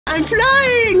I'm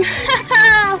flying!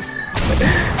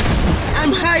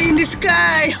 I'm high in the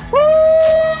sky!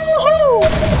 Woo-hoo!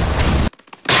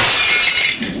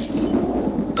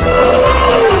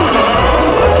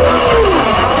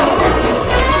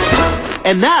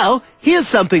 And now, here's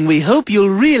something we hope you'll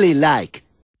really like.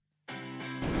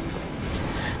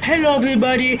 Hello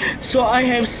everybody, so I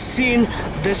have seen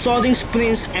the Soaring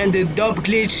sprints and the dub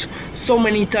glitch so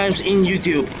many times in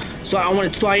YouTube, so I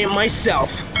want to try it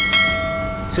myself.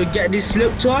 So get this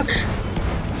look truck,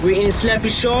 we're in Slappy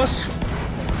Shores.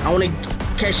 I want to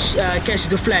catch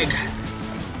the flag,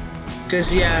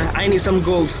 cause yeah, I need some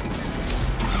gold.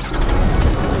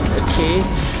 Okay,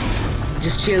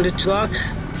 just chill the truck.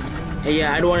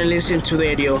 Yeah, I don't want to listen to the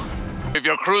radio. If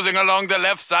you're cruising along the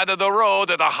left side of the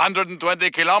road at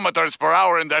 120 kilometers per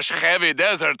hour in the heavy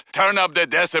desert, turn up the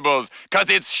decibels, cause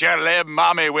it's Sheleb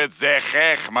Mami with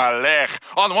Zechech Malech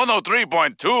on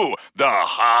 103.2, the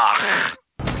Hach.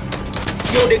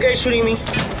 Yo, the guy's shooting me.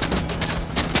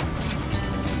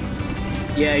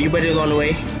 Yeah, you better run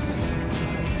away.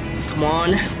 Come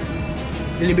on.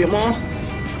 A little bit more.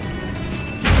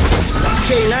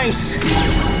 Okay, nice.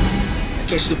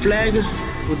 Catch the flag.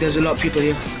 Oh, there's a lot of people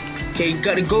here. Okay,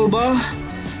 got the gold bar.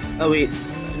 Oh wait,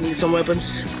 I need some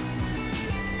weapons.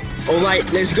 Alright,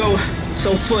 let's go.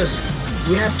 So first,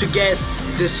 we have to get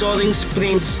the Soaring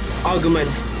Prince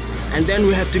argument. And then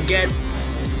we have to get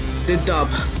the dub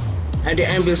at the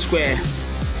Anvil Square.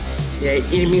 Yeah,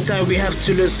 in the meantime, we have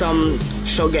to loot some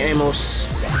shotgun ammos.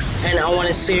 And I want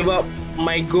to save up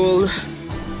my gold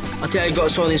until I got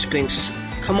Soaring Prince.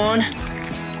 Come on.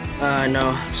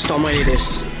 No, stop my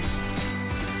this.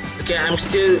 Okay, I'm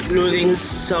still looting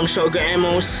some shotgun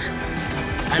ammos,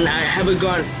 and I haven't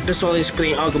got the Soaring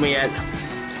Spring argument yet.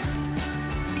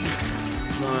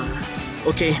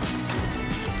 Okay,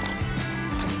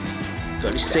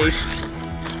 got it safe.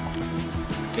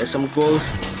 Get some gold.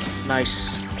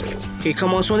 Nice. Okay,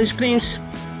 come on, Soaring Springs.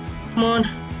 Come on.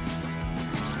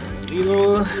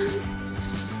 Little.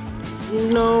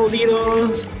 No, little.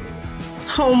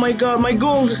 Oh my god, my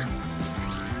gold.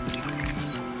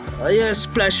 Yeah,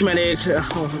 splash medic.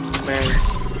 Oh man.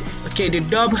 Okay, the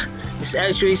dub is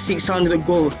actually 600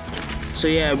 gold. So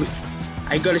yeah,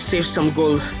 I gotta save some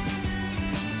gold.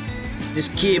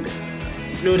 Just keep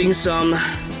loading some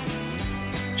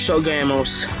shotgun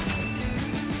ammos.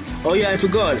 Oh yeah, I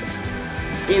forgot.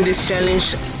 In this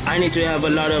challenge, I need to have a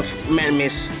lot of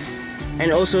man-miss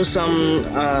and also some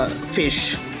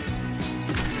fish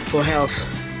for health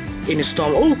in the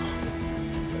storm. Oh.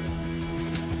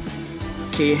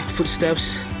 Okay,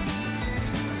 footsteps.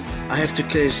 I have to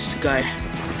kill this guy.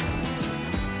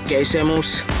 Get his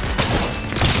ammos.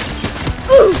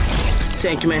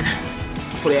 Thank you, man,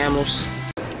 for the ammos.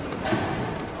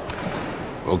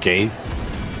 Okay.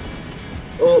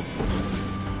 Oh,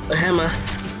 a hammer.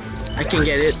 I can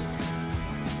get it.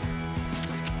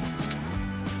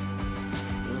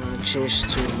 Change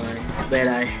to my bad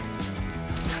eye.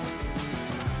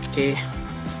 Okay,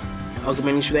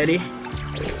 argument is ready.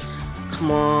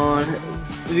 Come on,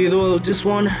 reroll this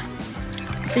one.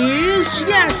 Please,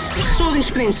 yes, Soaring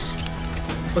Sprints.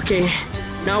 Okay,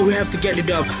 now we have to get the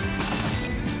dub.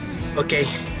 Okay,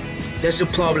 there's a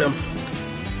problem.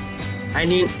 I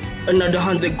need another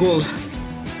 100 gold,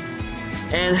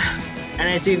 and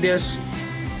I think there's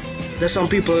some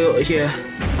people here,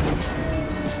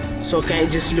 so I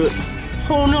can't just loot.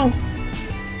 Oh no,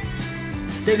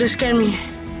 they just scanned me.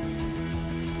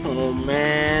 Oh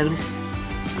man.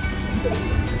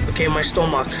 Okay, my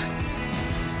stomach.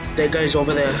 That guy's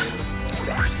over there.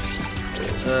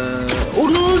 Oh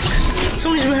no!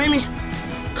 Somebody's behind me.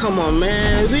 Come on,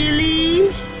 man.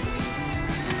 Really?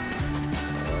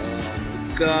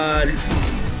 Oh god.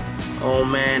 Oh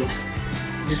man.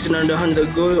 Just another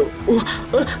 100 gold. Oh,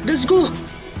 let's go.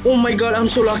 Oh my god, I'm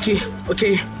so lucky.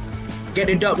 Okay, get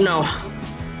it up now.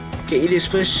 Okay, eat this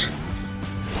fish.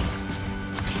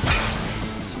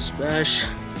 Some splash.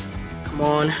 Come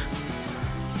on.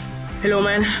 Hello,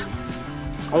 man.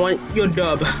 I want your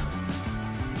dub.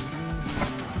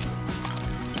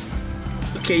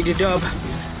 Okay, the dub.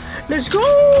 Let's go!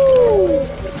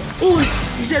 Oh,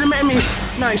 he's at a man-miss.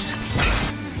 Nice.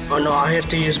 Oh no, I have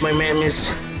to use my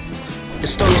man-miss. The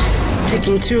storm is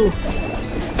ticking too.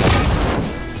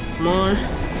 Come on.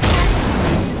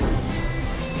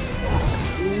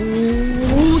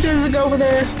 Ooh, there's a guy over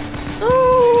there.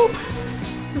 Oh!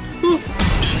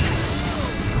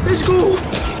 Let's go!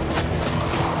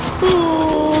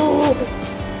 Oh.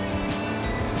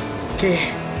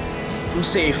 Okay, I'm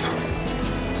safe.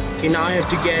 Okay, now I have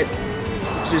to get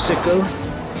to the circle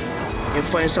and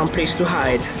find some place to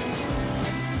hide.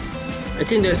 I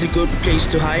think there's a good place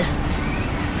to hide.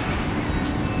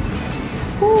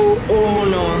 Oh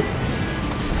no.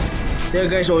 There are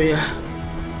guys over here.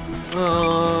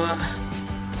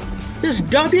 There's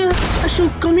W. I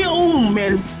should come here. Oh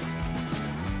man.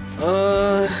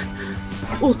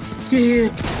 Oh,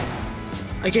 here.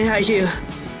 I can hide here.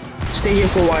 Stay here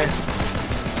for a while.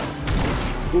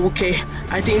 Okay,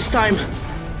 I think it's time.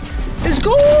 Let's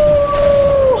go!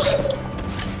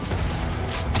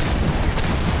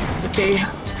 Okay,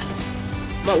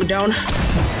 mark down.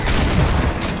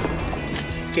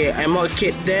 Okay, I mark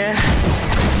it there,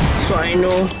 so I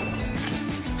know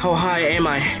how high am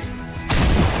I.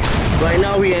 Right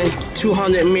now we're in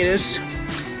 200 meters,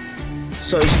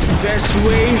 so it's the best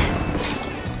way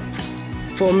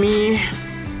for me.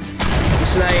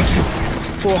 It's like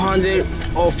 400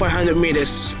 or 500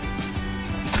 meters.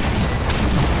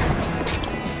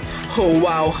 Oh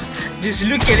wow, just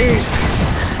look at this.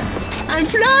 I'm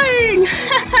flying.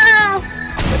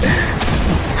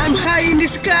 I'm high in the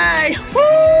sky.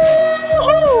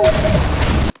 Woo-hoo!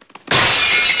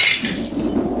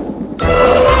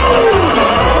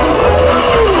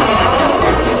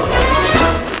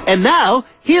 And now,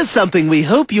 here's something we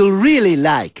hope you'll really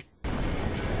like.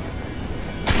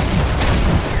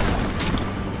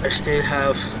 I still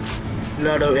have a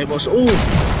lot of apples. Oh,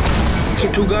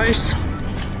 okay, 2 guys.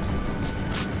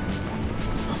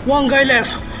 1 guy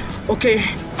left. Okay,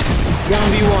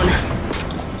 1v1.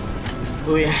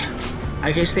 Oh yeah,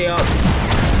 I can stay up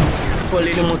for a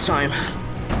little more time.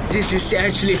 This is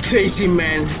actually crazy,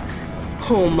 man.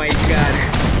 Oh my god.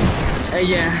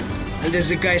 Yeah, and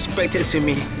there's a guy expected to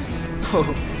me. Oh.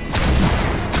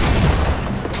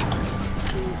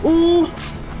 Ooh,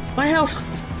 my health.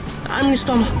 I'm in the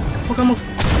stomach. Oh, come on.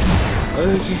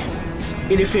 Okay,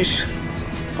 eat the fish.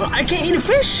 Oh, I can't eat the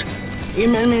fish. You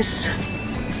man miss.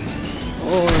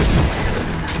 Oh,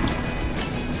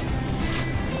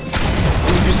 I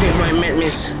need to save my med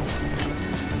miss.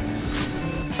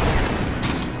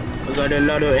 I got a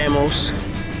lot of ammos,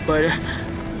 but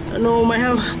no, my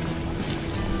health.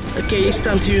 Okay, it's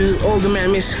time to use all the med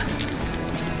miss.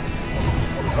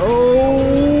 Oh,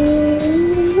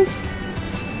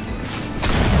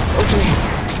 okay.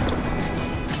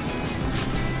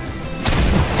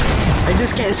 I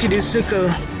just can't see the circle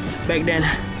back then.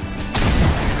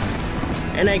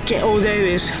 And I can't, oh there it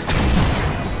is.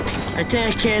 I think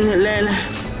I can land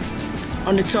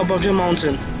on the top of the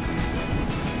mountain.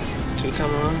 Okay,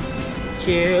 come on.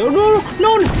 Okay, oh no,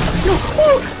 no, no,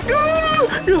 oh, no,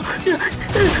 no,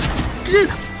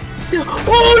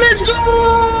 oh, let's go!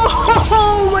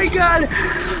 Oh my god,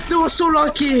 that was so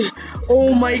lucky.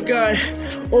 Oh my god.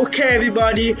 Okay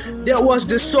everybody, that was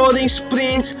the Soaring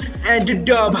sprint and the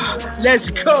dub. Let's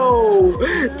go!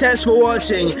 Thanks for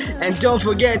watching, and don't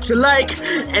forget to like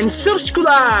and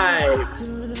subscribe.